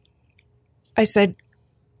finish. I said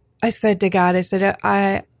to God,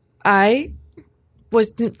 I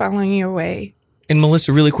wasn't following your way. And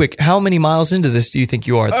Melissa, really quick, how many miles into this do you think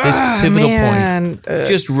you are at this pivotal point?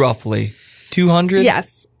 Just roughly. 200?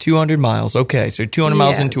 Yes. 200 miles. Okay, so 200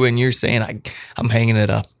 miles into it, and you're saying, I'm hanging it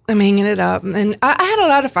up. I'm hanging it up. And I had a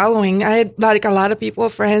lot of following. I had like a lot of people,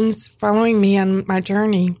 friends, following me on my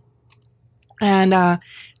journey. And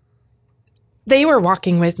they were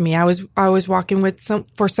walking with me. I was walking with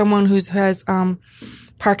someone who has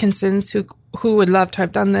Parkinson's, who would love to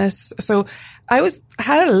have done this. So I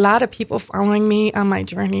had a lot of people following me on my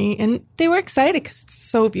journey, and they were excited because it's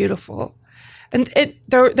so beautiful. And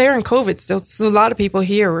they're in COVID still, so a lot of people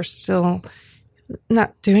here were still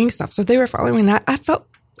not doing stuff. So they were following that. I felt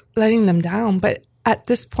letting them down, but at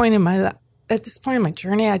this point in my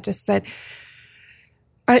journey, I just said,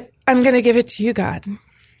 I'm going to give it to you, God.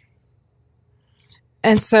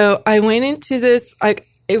 And so I went into this.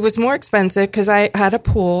 it was more expensive because I had a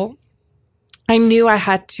pool. I knew I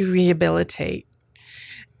had to rehabilitate.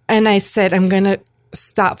 And I said, I'm going to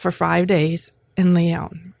stop for 5 days in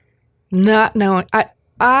Leon. Not knowing,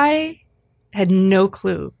 I had no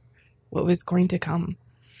clue what was going to come.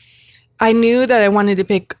 I knew that I wanted to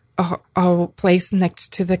pick a place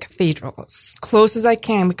next to the cathedral, as close as I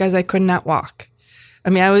can, because I could not walk. I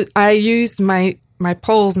mean, I used my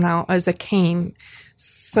poles now as a cane.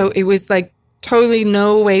 So it was like totally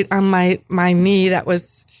no weight on my knee that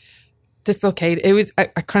was dislocated. It was, I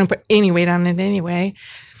couldn't put any weight on it anyway.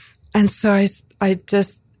 And so I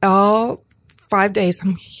just, all 5 days,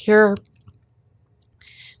 I'm here.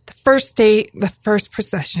 The first day, the first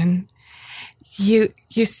procession, you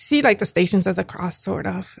see like the Stations of the Cross, sort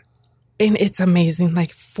of. And it's amazing,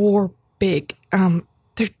 like 4 big,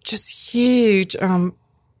 they're just huge,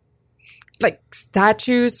 like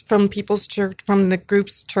statues from people's church, from the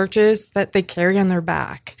group's churches that they carry on their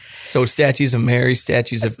back. So statues of Mary,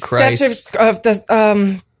 statues of Christ. Statues of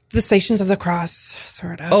the Stations of the Cross,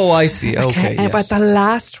 sort of. Oh, I see. Okay, yes. But the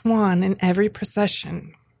last one in every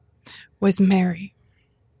procession was Mary.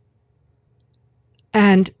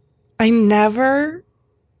 And I never,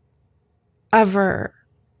 ever,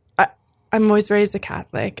 I'm always raised a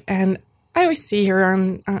Catholic, and I always see her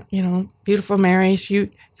on, beautiful Mary. She's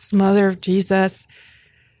mother of Jesus.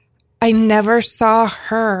 I never saw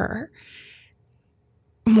her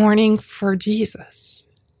mourning for Jesus.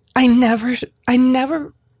 I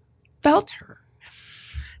never felt her.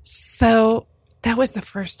 So that was the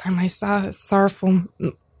first time I saw the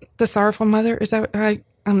sorrowful mother. Is that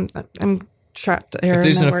I'm trapped there? If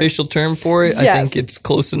there's an official term for it, yes. I think it's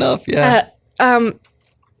close enough. Yeah.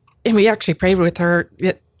 And we actually prayed with her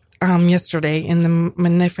yesterday in the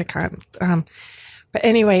Magnificat. But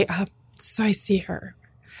anyway, so I see her,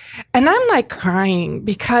 and I'm like crying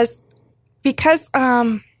because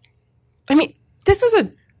I mean, this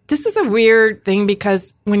is a weird thing,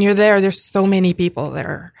 because when you're there's so many people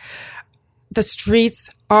there. The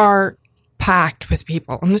streets are packed with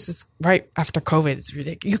people, and this is right after COVID. It's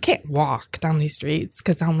ridiculous. You can't walk down these streets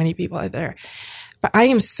because how many people are there. But I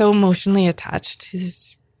am so emotionally attached to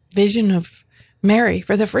this vision of Mary.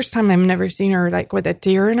 For the first time, I've never seen her like with a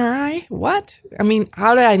tear in her eye. What? I mean,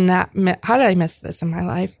 how did I miss this in my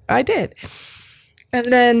life? I did.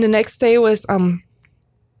 And then the next day was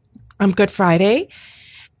Good Friday.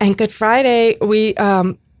 And Good Friday, we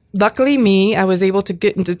luckily I was able to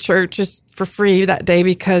get into church just for free that day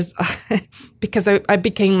because I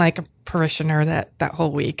became like a parishioner that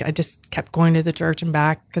whole week. I just kept going to the church and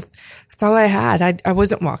back because that's all I had. I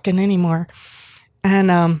wasn't walking anymore.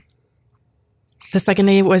 And the second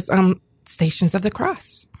day was Stations of the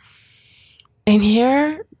Cross. And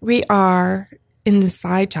here we are in the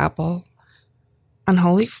side chapel on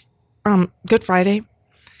Good Friday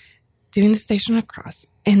doing the Station of the Cross.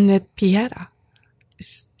 And the Pieta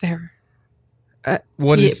is there.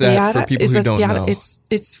 What is that for people who don't know?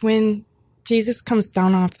 It's when Jesus comes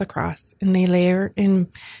down off the cross and they lay her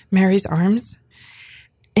in Mary's arms.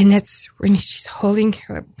 And that's when she's holding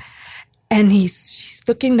her. And she's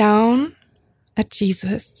looking down at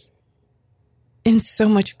Jesus in so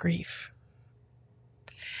much grief.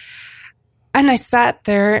 And I sat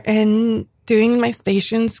there and doing my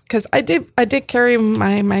stations, because I did carry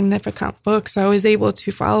my Magnificat book, so I was able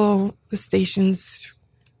to follow the stations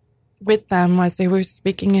with them as they were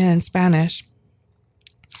speaking in Spanish.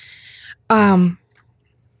 But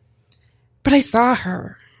I saw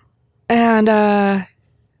her, and I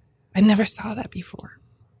never saw that before.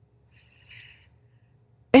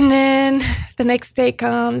 And then the next day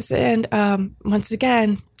comes, and once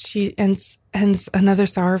again, she ends another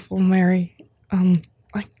sorrowful Mary.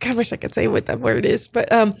 I wish I could say what that word is, but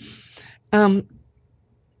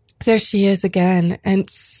there she is again, and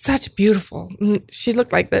such beautiful. She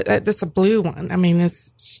looked like this a blue one. I mean,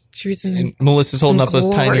 she was in. Melissa's holding up this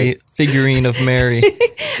tiny figurine of Mary.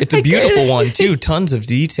 It's a beautiful one too, tons of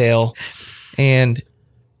detail, and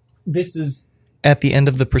this is at the end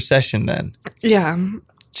of the procession. Then, yeah,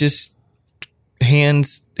 just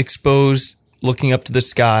hands exposed, looking up to the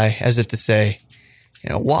sky, as if to say,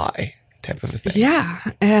 why? Type of a thing. Yeah.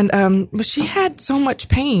 And but she had so much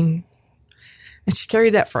pain, and she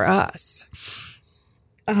carried that for us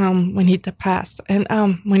when he passed, and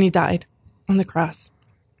when he died on the cross.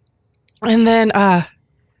 And then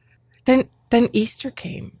Easter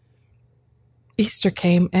came.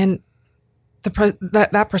 And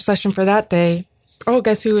that procession for that day,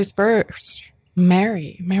 guess who was first?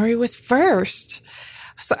 Mary. Mary was first.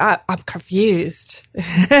 So I'm confused.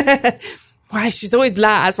 Why she's always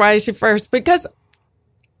last? Why is she first? Because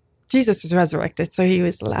Jesus was resurrected, so he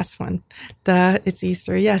was the last one. Duh, it's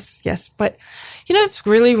Easter. Yes. But, it's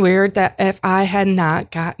really weird that if I had not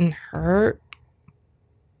gotten hurt,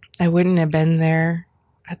 I wouldn't have been there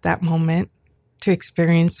at that moment to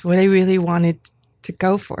experience what I really wanted to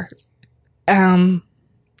go for,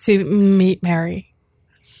 to meet Mary.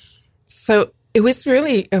 So it was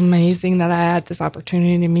really amazing that I had this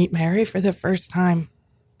opportunity to meet Mary for the first time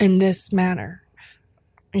in this manner,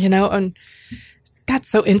 and got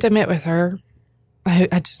so intimate with her. I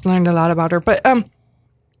just learned a lot about her. But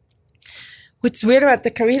what's weird about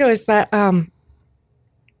the Camino is that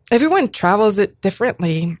everyone travels it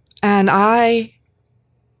differently. And I,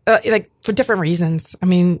 for different reasons. I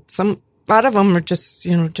mean, a lot of them are just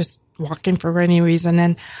walking for any reason.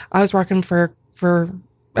 And I was walking for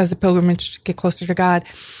as a pilgrimage to get closer to God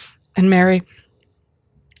and Mary.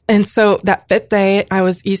 And so that 5th day, I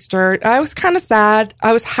was Easter. I was kind of sad.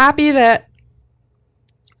 I was happy that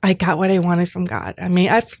I got what I wanted from God. I mean,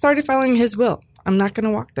 I've started following his will. I'm not going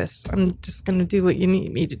to walk this. I'm just going to do what you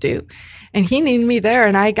need me to do. And he needed me there,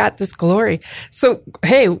 and I got this glory. So,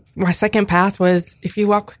 hey, my second path was, if you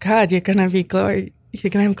walk with God, you're going to be glory. You're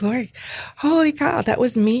going to have glory. Holy cow, that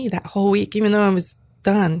was me that whole week, even though I was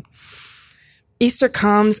done. Easter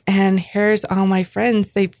comes, and here's all my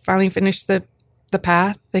friends. They finally finished the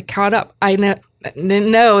path. They caught up. I didn't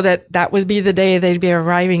know that would be the day they'd be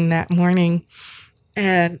arriving that morning.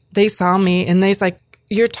 And they saw me, and they's like,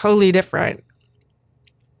 you're totally different.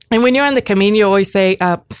 And when you're on the Camino, you always say,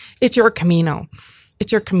 it's your Camino.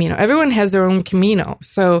 It's your Camino. Everyone has their own Camino.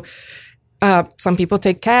 So some people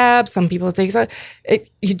take cabs, some people take...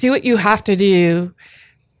 you do what you have to do,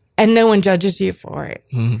 and no one judges you for it.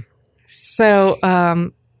 Mm-hmm. So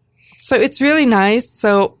it's really nice.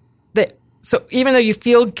 So even though you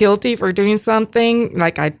feel guilty for doing something,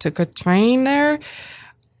 like I took a train there,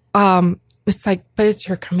 it's like, but it's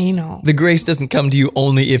your Camino. The grace doesn't come to you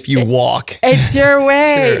only if you walk. It's your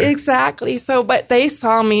way. Sure. Exactly. So, but they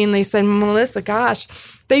saw me and they said, Melissa, gosh,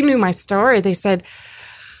 they knew my story. They said,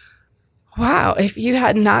 wow, if you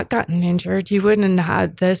had not gotten injured, you wouldn't have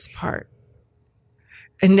had this part.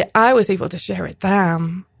 And I was able to share with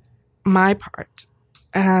them my part.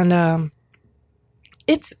 And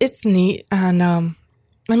it's neat. And I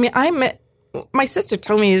mean, my sister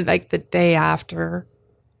told me like the day after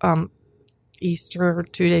Easter or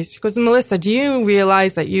 2 days. She goes, Melissa, do you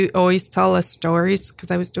realize that you always tell us stories,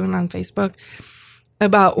 because I was doing it on Facebook,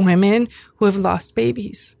 about women who have lost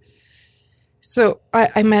babies? So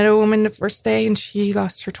I met a woman the first day, and she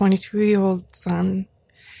lost her 22-year-old son.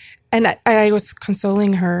 And I was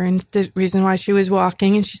consoling her, and the reason why she was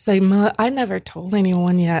walking, and she's like, I never told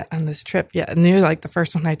anyone yet on this trip yet. And you're like the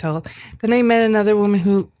first one I told. Then I met another woman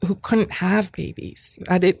who couldn't have babies.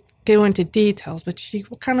 I didn't go into details, but she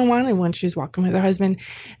kind of wanted one. She was walking with her husband.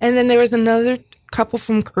 And then there was another couple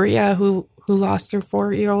from Korea who lost their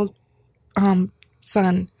 4-year-old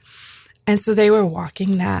son. And so they were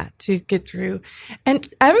walking that to get through. And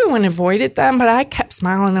everyone avoided them, but I kept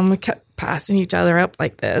smiling, and we kept passing each other up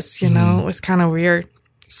like this, It was kind of weird.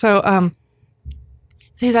 So,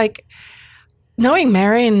 see, like, knowing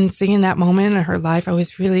Mary and seeing that moment in her life, I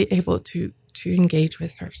was really able to engage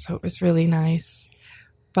with her. So it was really nice.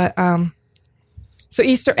 But, so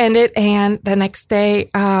Easter ended, and the next day,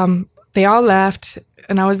 they all left,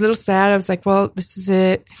 and I was a little sad. I was like, well, this is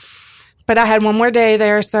it. But I had one more day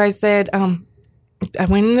there, so I said, I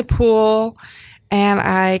went in the pool, and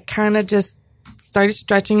I kind of just started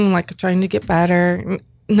stretching, like trying to get better.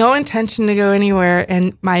 No intention to go anywhere,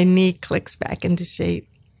 and my knee clicks back into shape.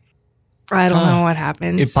 I don't know what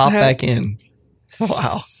happened. It popped back in.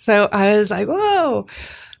 Wow. So I was like, whoa.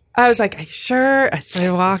 I was like, are you sure? I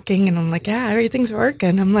started walking, and I'm like, yeah, everything's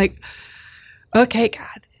working. I'm like, okay,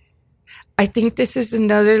 God, I think this is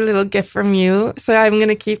another little gift from you. So I'm going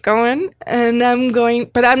to keep going, and I'm going,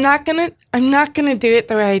 but I'm not going to do it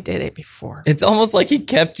the way I did it before. It's almost like he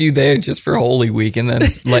kept you there just for Holy Week and then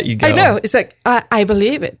let you go. I know. It's like, I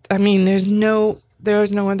believe it. I mean, there was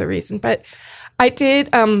no other reason, but I did,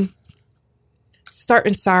 start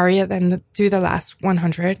in Saria, then do the last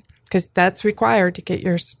 100, because that's required to get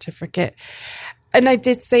your certificate. And I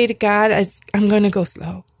did say to God, I'm going to go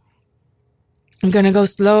slow. I'm going to go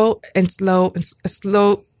slow and slow and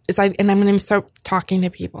slow. And I'm going to start talking to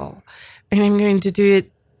people. And I'm going to do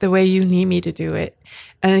it the way you need me to do it.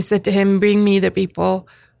 And I said to him, bring me the people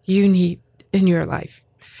you need in your life.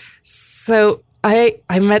 So I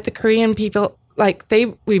met the Korean people. Like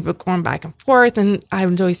we were going back and forth, and I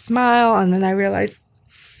would always smile. And then I realized,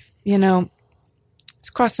 it's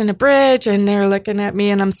crossing a bridge, and they're looking at me,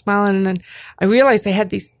 and I'm smiling. And then I realized they had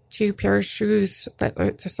these 2 pair of shoes that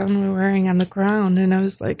the son were wearing on the ground. And I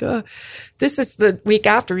was like, oh, this is the week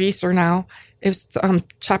after Easter now. It was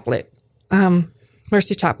Chaplet,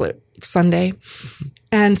 Mercy Chaplet Sunday.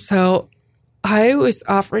 And so I was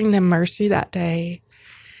offering them mercy that day.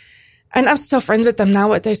 And I'm still friends with them now.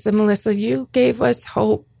 What they said, Melissa, you gave us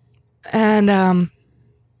hope. And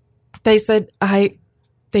they said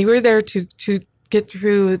they were there to get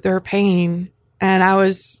through their pain. And I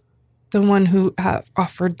was the one who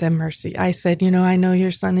offered them mercy. I said, I know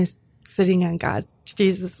your son is sitting on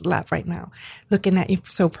Jesus' lap right now, looking at you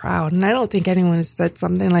so proud. And I don't think anyone has said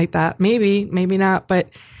something like that. Maybe not, but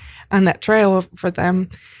on that trail for them.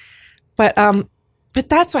 But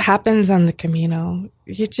that's what happens on the Camino.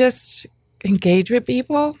 You just engage with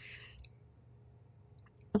people.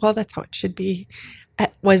 Well, that's how it should be.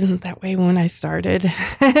 It wasn't that way when I started.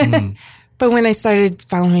 But when I started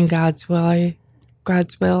following God's will,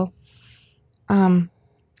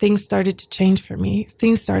 things started to change for me.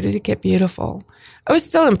 Things started to get beautiful. I was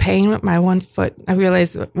still in pain with my one foot. I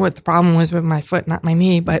realized what the problem was with my foot, not my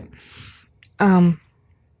knee, but I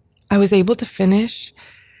was able to finish.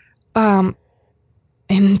 And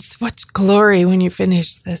it's such glory when you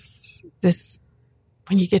finish this,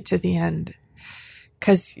 when you get to the end,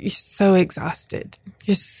 because you're so exhausted.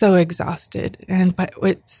 But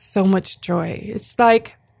with so much joy. It's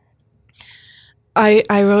like, I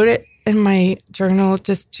wrote it in my journal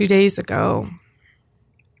just 2 days ago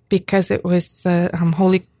because it was the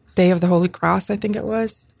Holy Day of the Holy Cross, I think it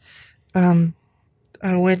was, on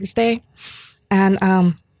Wednesday. And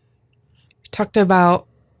we talked about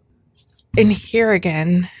in here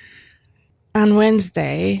again on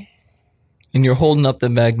Wednesday. And you're holding up the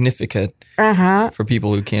Magnificat for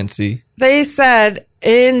people who can't see. They said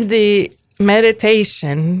in the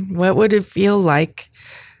meditation, what would it feel like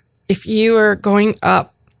if you were going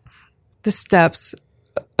up the steps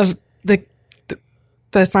of the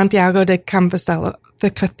Santiago de Compostela, the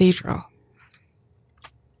cathedral?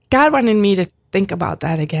 God wanted me to think about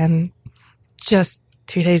that again just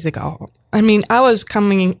 2 days ago. I mean, I was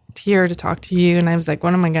coming here to talk to you, and I was like,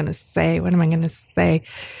 what am I going to say? What am I going to say?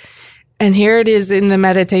 And here it is in the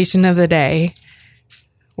meditation of the day.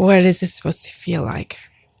 What is it supposed to feel like?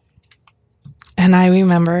 And I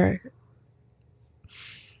remember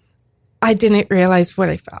I didn't realize what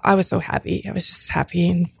I felt. I was so happy. I was just happy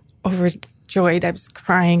and overjoyed. I was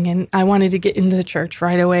crying, and I wanted to get into the church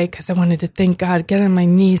right away because I wanted to thank God, get on my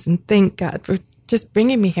knees and thank God for just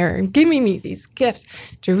bringing me here and giving me these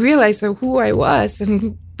gifts to realize who I was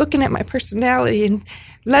and looking at my personality and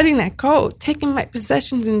letting that go, taking my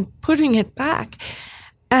possessions and putting it back.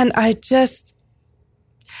 And I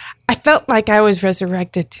felt like I was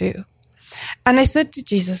resurrected too. And I said to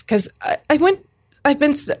Jesus, because I've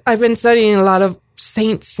been studying a lot of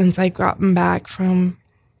saints since I've gotten back from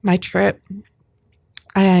my trip.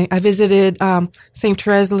 I visited Saint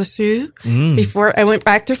Therese Lisieux before I went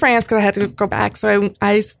back to France because I had to go back. So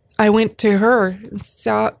I went to her and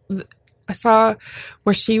I saw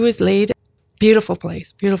where she was laid. Beautiful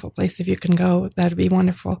place. If you can go, that'd be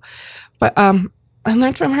wonderful. But I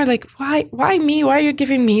learned from her, like, why me? Why are you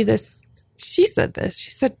giving me this? She said this.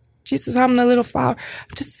 She said, Jesus, I'm the little flower.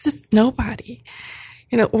 I'm just nobody.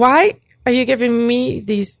 Why are you giving me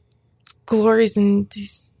these glories and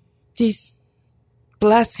these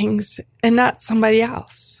blessings and not somebody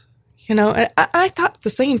else? And I thought the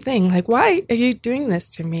same thing. Like, why are you doing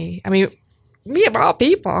this to me? I mean, me of all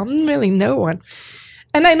people, I'm really no one.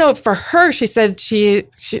 And I know for her, she said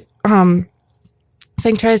Saint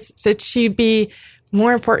Therese said she'd be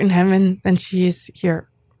more important in heaven than she is here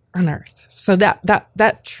on earth. So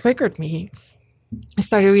that triggered me. I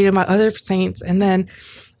started reading about other saints, and then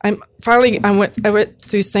I went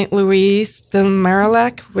through Saint Louise de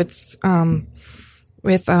Marillac with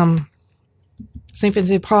Saint Vincent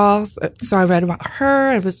de Paul. So I read about her.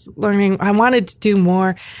 I was learning. I wanted to do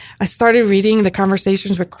more. I started reading the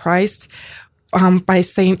Conversations with Christ by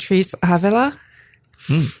Saint Teresa Avila.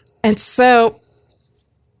 And so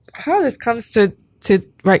how this comes to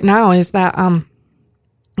right now is that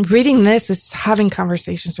reading this is having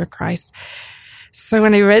conversations with Christ. So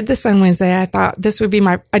when I read this on Wednesday, I thought this would be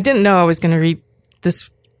I didn't know I was going to read this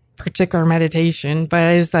particular meditation, but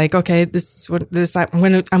I was like, okay, I'm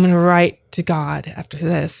going to write to God after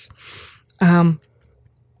this. And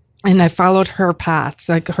I followed her path.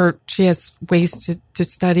 Like she has ways to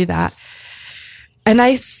study that. And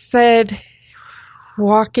I said,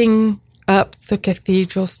 walking up the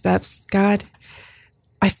cathedral steps, God,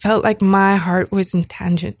 I felt like my heart was in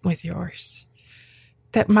tangent with yours.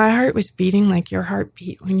 That my heart was beating like your heart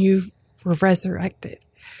beat when you were resurrected.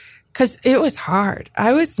 because it was hard.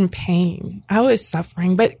 I was in pain. I was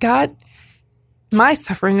suffering. But God, my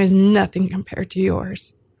suffering is nothing compared to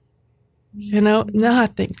yours.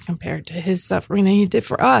 Nothing compared to his suffering that he did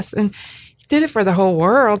for us. And he did it for the whole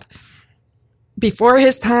world. Before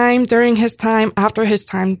his time, during his time, after his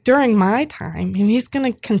time, during my time. And he's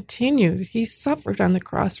going to continue. He suffered on the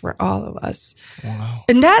cross for all of us. Wow.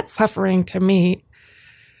 And that suffering to me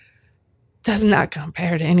does not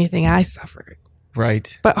compare to anything I suffered.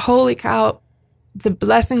 Right. But holy cow, the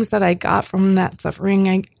blessings that I got from that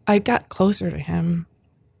suffering, I got closer to him.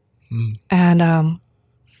 And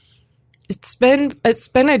it's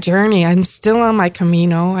been a journey. I'm still on my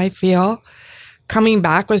Camino, I feel. Coming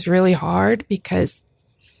back was really hard because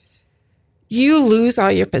you lose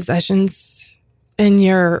all your possessions and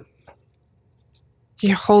your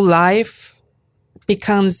whole life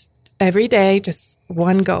becomes every day just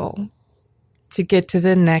one goal to get to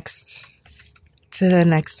the next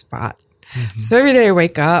spot. Mm-hmm. So every day I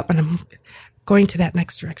wake up and I'm going to that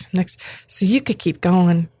next direction, so you could keep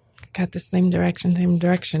going, got the same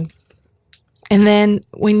direction. And then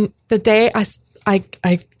when the day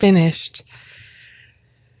I finished,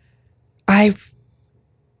 I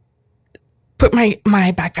put my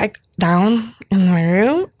backpack down in my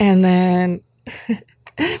room, and then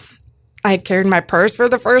I carried my purse for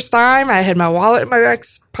the first time. I had my wallet in my back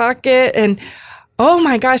pocket, and oh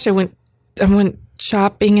my gosh, I went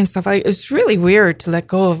shopping and stuff. It's really weird to let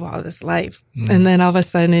go of all this life. And then all of a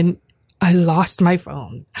sudden, I lost my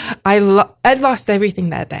phone. I lost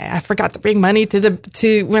everything that day. I forgot to bring money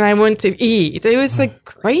to when I went to eat. It was like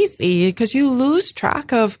crazy because you lose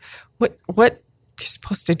track of what you're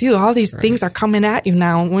supposed to do. All these things are coming at you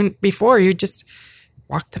now. When before you just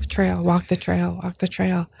walk the trail.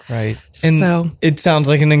 Right. And so it sounds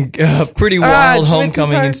like a pretty wild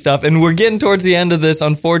homecoming and stuff. And we're getting towards the end of this,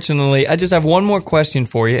 unfortunately. I just have one more question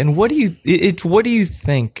for you. And what do you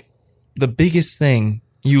think the biggest thing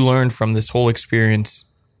you learned from this whole experience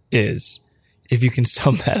is, if you can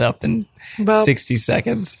sum that up in 60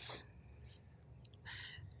 seconds?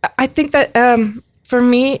 I think that for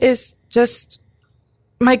me is just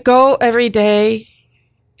my goal every day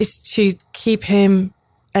is to keep him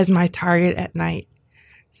as my target at night.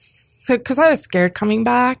 So, because I was scared coming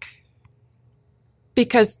back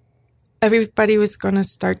because everybody was going to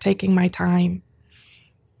start taking my time.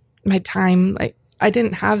 Like I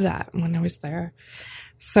didn't have that when I was there.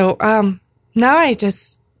 So now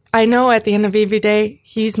I know at the end of every day,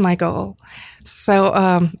 he's my goal. So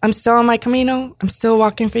I'm still on my Camino. I'm still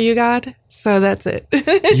walking for you, God. So that's it.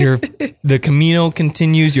 The Camino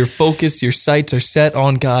continues. Your focus, your sights are set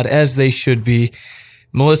on God as they should be.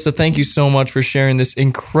 Melissa, thank you so much for sharing this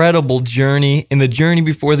incredible journey and the journey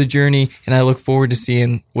before the journey. And I look forward to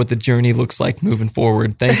seeing what the journey looks like moving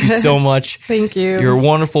forward. Thank you so much. Thank you. You're a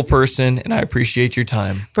wonderful person, and I appreciate your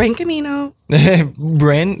time. Buen Camino. Bien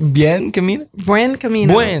Camino? Buen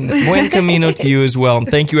Camino. Buen Camino to you as well. And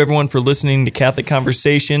thank you, everyone, for listening to Catholic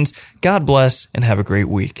Conversations. God bless, and have a great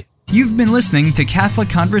week. You've been listening to Catholic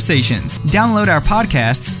Conversations. Download our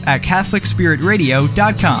podcasts at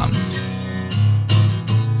CatholicSpiritRadio.com.